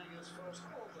chance of winning his first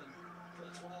Open for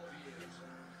 12 years.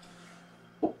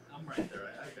 I'm right there.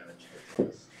 I've got a chance at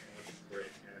this, which is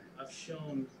great. And I've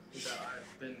shown that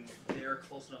I've been there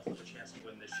close enough with a chance to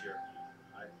win this year.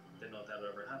 I didn't know if that would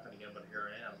ever happen again, but here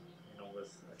I am, you know,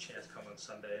 with a chance coming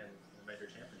Sunday and a major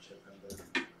championship, and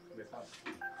it'll be fun.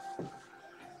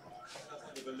 Dat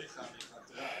van de belichaming gaat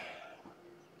draaien.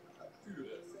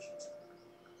 Pure efficiëntie.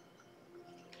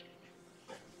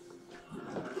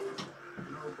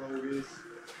 No bogeys,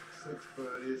 6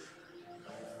 birdies,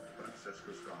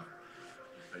 Francesco Scott.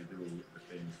 I do the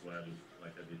things well,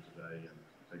 like I did today, and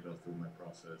I go through my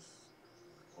process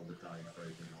all the time,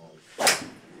 phrasing all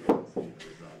see the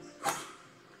results.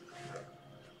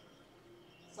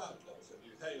 Foutloos en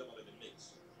nu helemaal in de mix.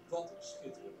 Wat een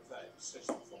schitterende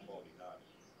 65 van Molinari.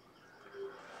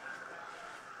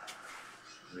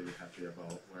 Really happy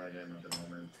about where I am at the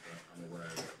moment. I'm aware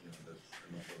that there's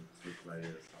a lot of good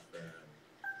players up there, and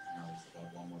now it's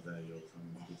about one more day of some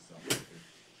good stuff.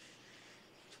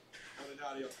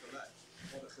 Molinari had gelijk.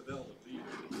 Wat een geweldig dier.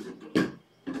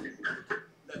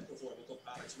 Let bijvoorbeeld op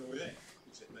Alex Noren.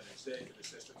 Die zit met een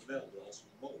 67 wel als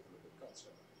mogelijke kans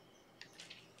hebben.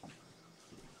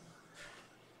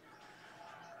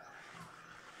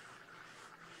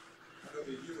 En ook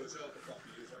de US Open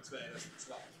kampioen van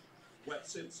 2012. Webb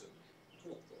Simpson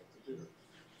klopte op de deur.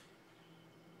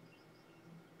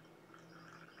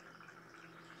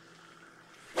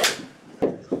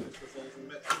 Zo is het geval van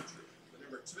Matt Kuchar, de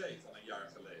nummer 2 van een jaar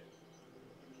geleden.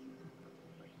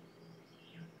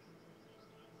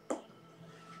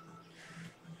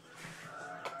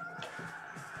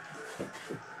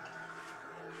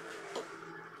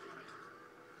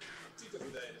 De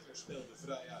titelverdediger speelde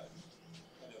vrij uit.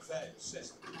 En een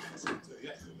 65 was een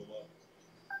terechte beloning.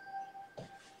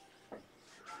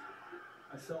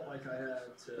 I felt like I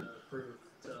had to prove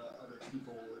to other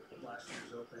people with last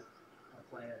year's Open. I'm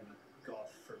playing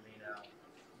golf for me now.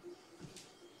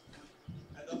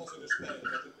 En dan was er een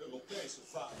speler met een Europese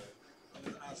vader en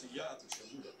een Aziatische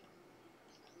moeder.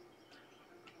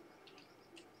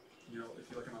 You know, if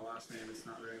you look at my last name, it's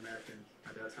not very American.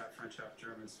 My dad's half French, half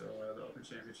German, so the Open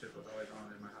Championship was always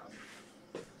on in my house.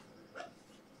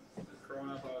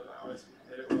 growing up, I always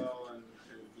hit it well and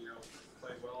you know,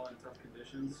 played well in tough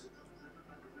conditions.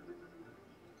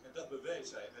 En dat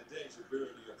bewees hij met deze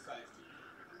birdie op 15.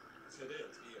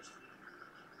 Gedeeld eerst.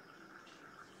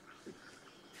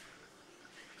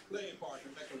 Playing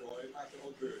partner McIlroy maakte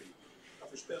ook birdie. Dat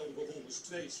verspeelde vervolgens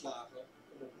 2 slagen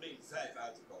om op min 5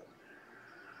 uit te komen.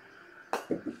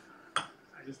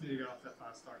 I just need to get off that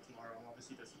fast start tomorrow. I'm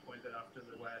obviously disappointed after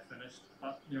the way I finished,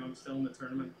 but you know, I'm still in the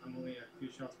tournament. I'm only a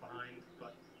few shots behind,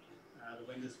 but the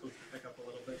wind is supposed to pick up a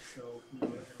little bit, so you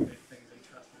know, it'll make things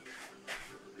interesting.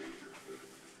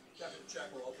 Kevin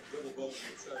Chappell had een dubbel bogey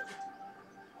op 17.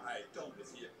 Hij toonde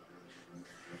 4.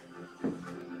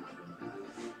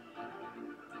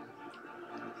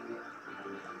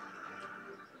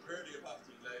 Birdie op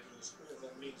 18 leverde een score van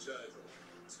min 7.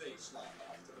 2 slagen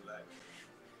achter de lijn.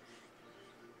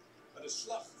 Maar de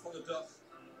slag van de dag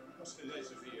was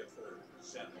gereserveerd voor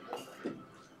Sander Walker.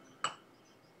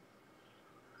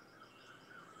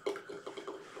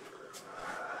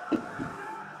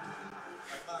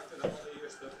 Hij maakte de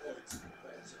allereerste ooit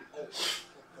bij zijn open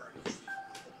op Carnegie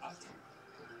op 18.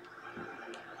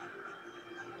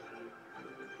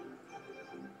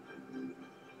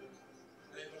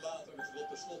 Even later was er op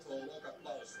de slothole ook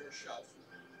applaus voor Schaufel.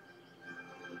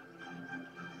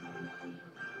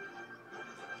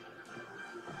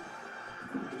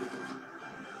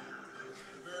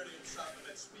 De birdie om samen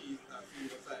met Speed naar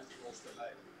 54 holes te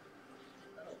leiden.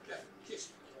 En ook Kevin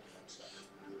Kisner op langzaam.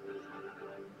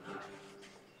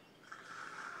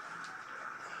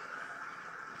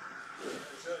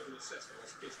 En 67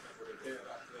 was Kisner voor de derde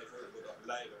achtereenvolgende dag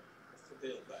leider of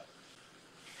gedeeld bij.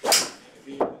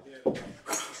 In de derde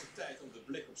dag is het tijd om de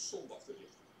blik op zondag te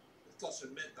richten. Het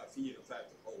klassement naar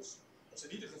 54 holes was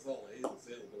in ieder geval heel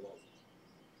veelbelovend.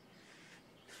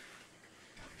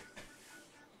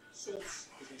 Soms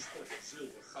is een sport of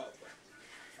zilver goud waard.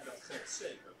 En dat geldt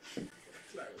zeker voor de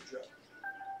kleine Joe.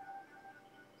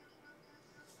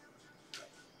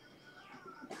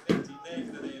 In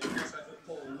 1999 was hij voor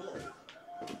Paul Lord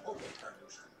ook op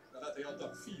Carnegie. Nadat hij op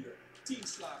dag 4 10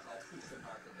 slagen had goed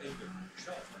gemaakt op één de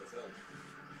zelf van de veld.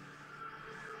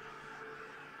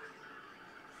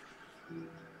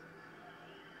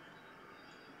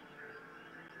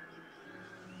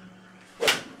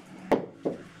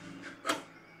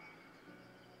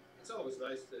 It's always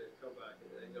nice to come back,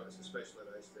 and you know, it's especially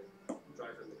nice to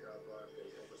drive in the car park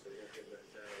and obviously looking at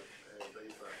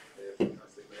brings back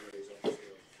fantastic memories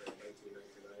obviously of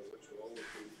 1999, which will always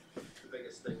be the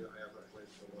biggest thing that I ever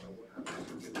played for what I would have.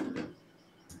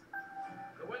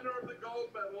 The winner of the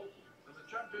gold medal and the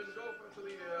champion golfer for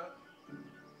the year,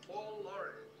 Paul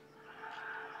Lawrie.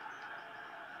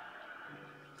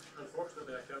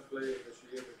 Unfortunately, I can't play this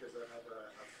year because I have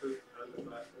a foot and a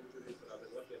back injury, but I've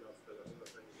been lucky enough that there's other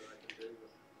things that I can do with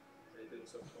doing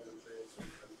some commentary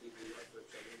and TV work,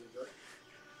 which I really enjoy.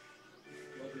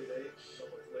 Lovely day, not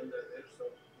much wind out there, so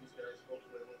these guys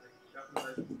hopefully will be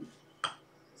capitalising.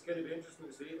 It's going to be interesting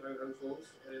to see how it unfolds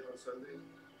on Sunday.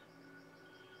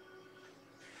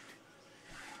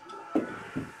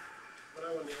 When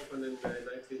I won the Open in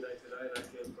 1999, I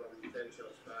came from 10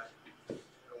 shots back.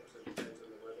 Obviously depends on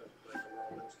the weather, like a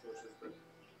lot of links courses, but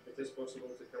it is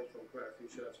possible to come from quite a few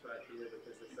shots back here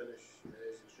because the finish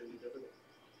is extremely difficult.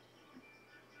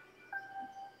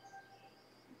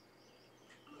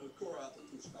 Een record aantal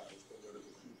toeschouwers kon worden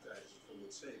begroet tijdens het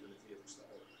 147ste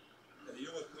Open. En de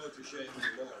jonge protégé van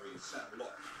Lawrie, Sam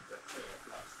Locke, werd veel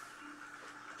applaus.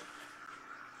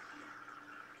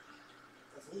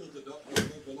 En volgende dag was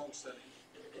er ook belangstelling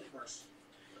in de opmars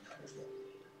van Hammersdorp.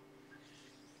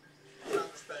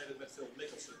 Samenspelend met Phil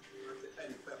Mickelson maakte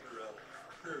Eddie Pepperell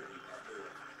birdie naar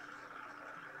birdie.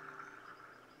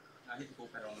 I hit the ball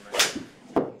better on the range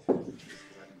because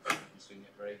I didn't swing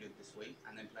it very good this week,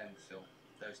 and then playing with Phil.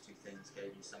 Those two things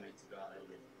gave me something to go out there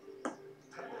with.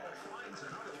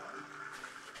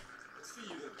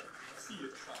 Het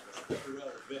vierde gaan was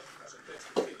Pepperell weg naar zijn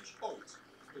beste finish ooit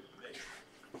in de race.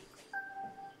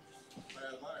 Maar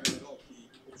er waren er ook die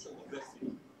op zondag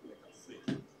wegvielen. Lekker Flick,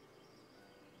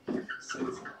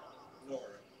 Simpson,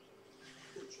 Noren,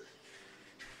 Kutcher.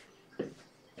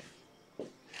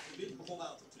 De wind begon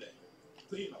aan te trekken.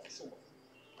 Prima voor sommigen.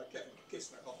 Maar Kevin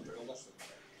Kisner had er wel last van.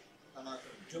 Hij maakte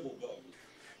een dubbel bogey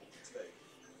op de tweede.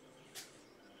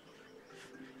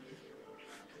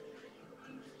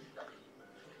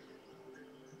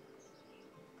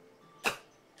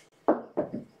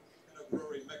 En ook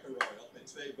Rory McIlroy had met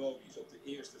 2 bogies op de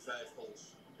eerste 5 holes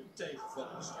een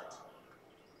tegenvallende start.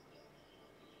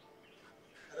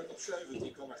 En ook op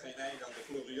 17 kwam er geen einde aan de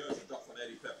glorieuze dag van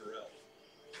Eddie Pepperell.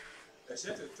 Hij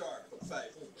zette het target op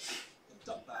 500 en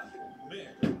dat na een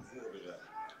opmerkelijke voorbereiding.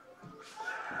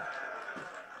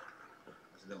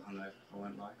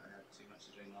 won't lie. I had too much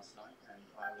to drink last night, and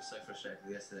I was so frustrated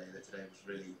yesterday that today was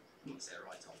really, I wouldn't say a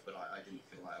write-off, but I didn't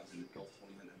feel like I was in the golf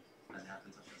tournament and it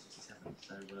happened touching 67.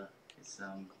 So it's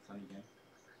a funny game.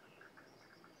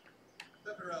 We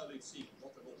hebben wel liet zien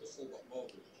wat er op de zondag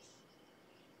mogelijk was.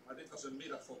 Maar dit was een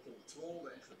middag van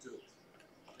controle en geduld.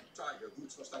 En Tiger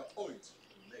Woods was daar ooit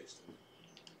de meester.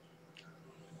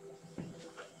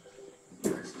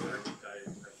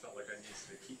 I felt like I needed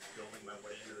to keep building my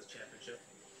way into this championship.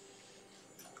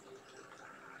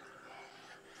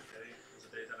 Today was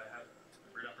a day that I had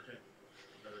a great opportunity.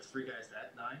 There was 3 guys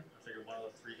at 9. I figured one of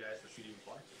the 3 guys was shooting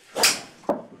par.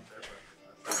 There,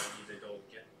 but I need to go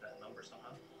get that number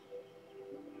somehow.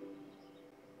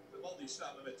 De man die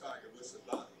samen met Tiger Woods de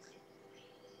baan in ging.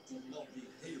 Een man die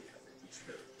heel effectief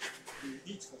speelt. Die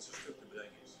niet van zijn stuk te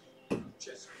brengen is.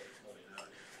 Chess man in huis.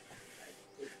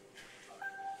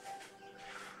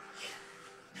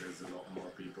 There's a lot more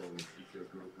people if you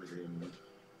group with him.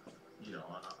 You know,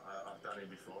 I've done it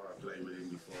before. I've played with him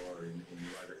before in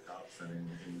Ryder Cups and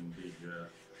in big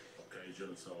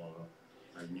occasions, so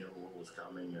I knew what was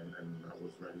coming and I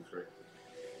was ready for it.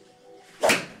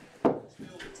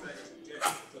 Speelde 2013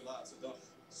 op de laatste dag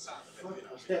samen met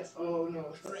winnaar. Oh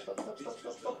no,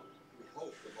 stop. Hoe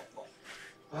hoog de lat lag.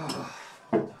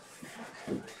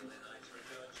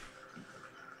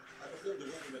 Hij begon de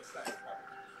ronde met 5 pakken.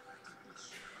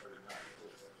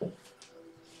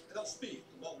 En dan Spieth,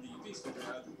 de man die wist dat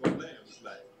hij uit een probleem moest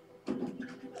blijven.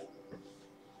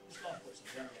 This golf course in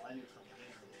general, I knew from the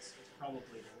beginning that it's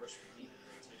probably the worst for me in the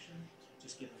competition,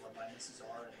 just given what my misses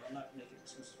are, and I'm not making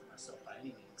excuses for myself by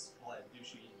any means. All I have to do is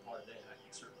shoot even par a day, and I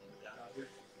can certainly do that out here.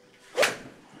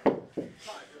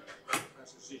 Tiger, naar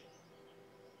zijn zin.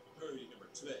 Birdie nummer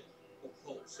 2 op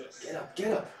hole 6. Get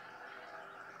up.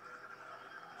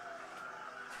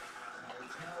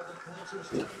 Now the quarters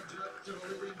challenger to the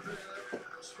leading pair.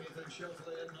 Spieth and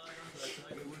Schauffele at 9 under.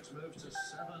 Tiger Woods moves to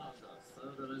 7 under.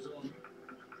 Third on his own.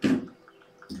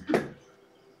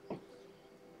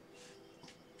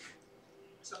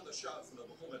 Sander Schauffele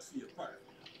begon met 4 par.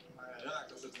 Maar hij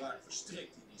raakt als het ware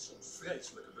verstrikt in die soms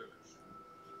vreselijke bunkers.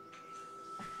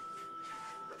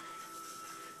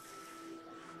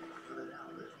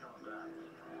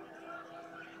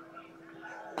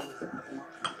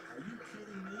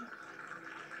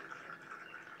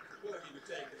 Het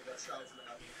betekende dat Schauffele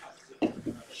aan die 8 zit.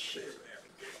 Maar dat veel erger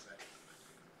kan zijn.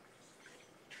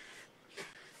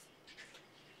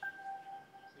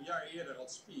 Een jaar eerder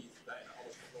had Spieth bijna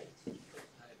alles gerold.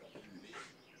 Hij dan nu weer.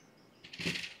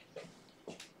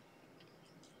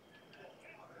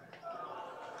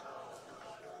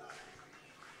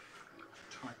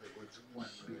 Tiger Woods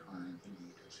well behind the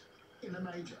leaders. In a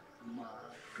major,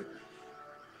 my goodness.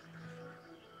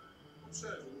 Op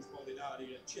 7 moest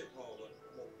Molinari een chip holen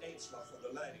om op 1 slag van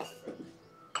de leiding te komen.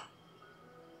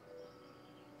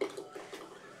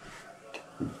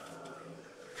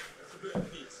 Het gebeurde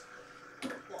niet.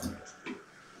 Het par was goed.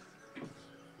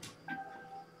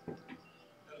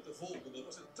 En op de volgende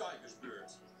was het Tigers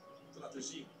beurt om te laten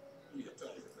zien hoe je het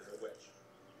tovert met een wedge.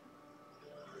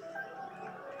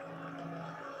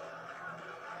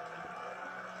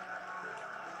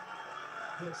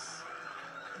 This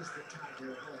is the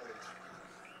Tiger of old.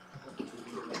 But it will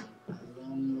be a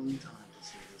long time to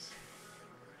see this.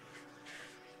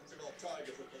 Terwijl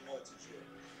Tigers op een nooit iets hoor.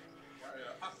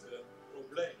 Maar achteren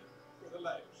problemen voor de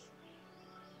leiders.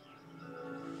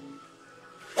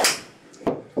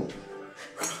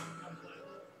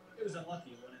 It was unlucky.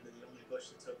 It went into the only bush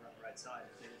that's over on the right side.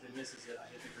 If it misses it, I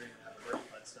hit the green and have a birdie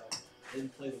putt. So I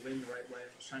didn't play the wind the right way.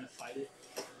 I was trying to fight it,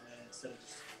 and instead of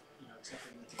just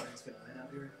accepting that the green's going to win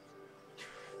out here.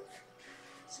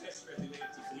 6 werd in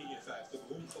 1953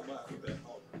 beroemd van maken bij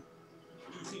Houden.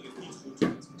 Nu ging het niet goed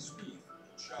met Spieth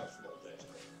en Schauffele op deze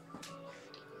dag.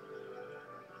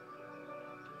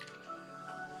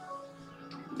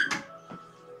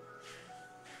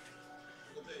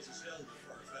 Op dezezelfde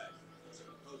par 5 was er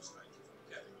een doodstandje van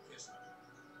Kevin Kisner.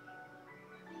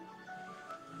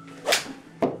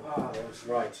 Ah, that was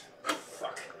right.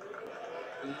 Fuck.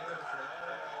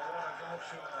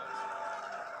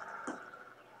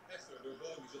 Echter, door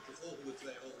bogies op de volgende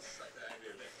 2 holes zakte hij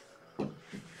weer weg.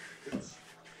 Dus,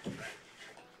 hij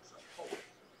zat ook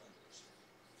anders.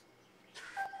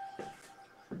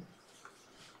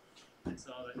 I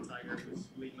saw that Tiger was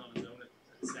leading on his own at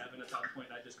 7 at that point.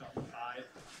 I just got 5.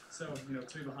 So,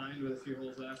 2 behind with a few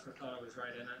holes left. I thought I was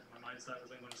right in it. My mindset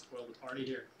was I'm going to spoil the party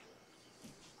here.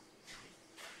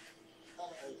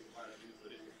 Alle ogen waren nu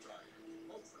gericht op Tiger.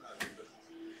 Ook vanuit de lucht.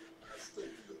 Maar hij stond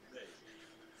nu op 9.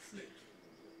 Flink.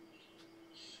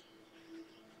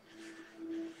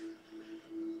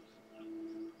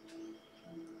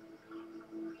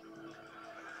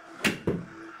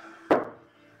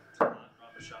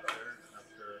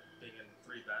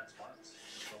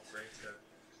 great to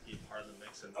be part of the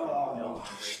mix and Oh,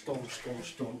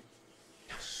 stom.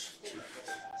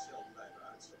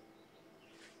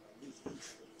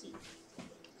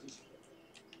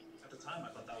 At the time, I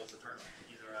thought that was the turn-on.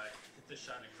 Either I hit this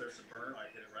shot and it clears the burn, or I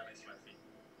hit it right next to my feet.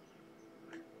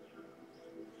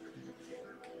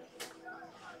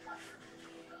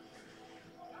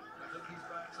 I think his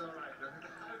back's alright. I think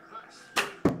the back's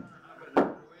having a great day.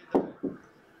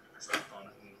 I stepped on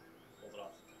it and pulled it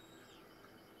off.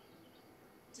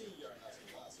 10 jaar na zijn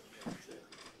laatste match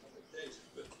had hij deze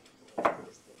punt voor een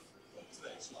voorsprong van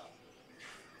 2 slagen.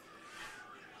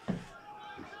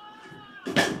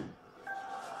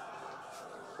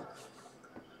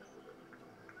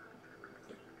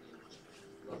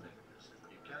 Loving it.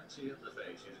 You can't see it in the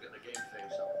face. He's got the game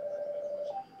face on.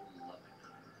 Loving it.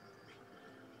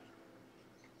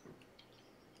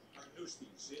 Maar Noesti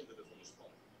zeerde van de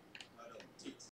spanning.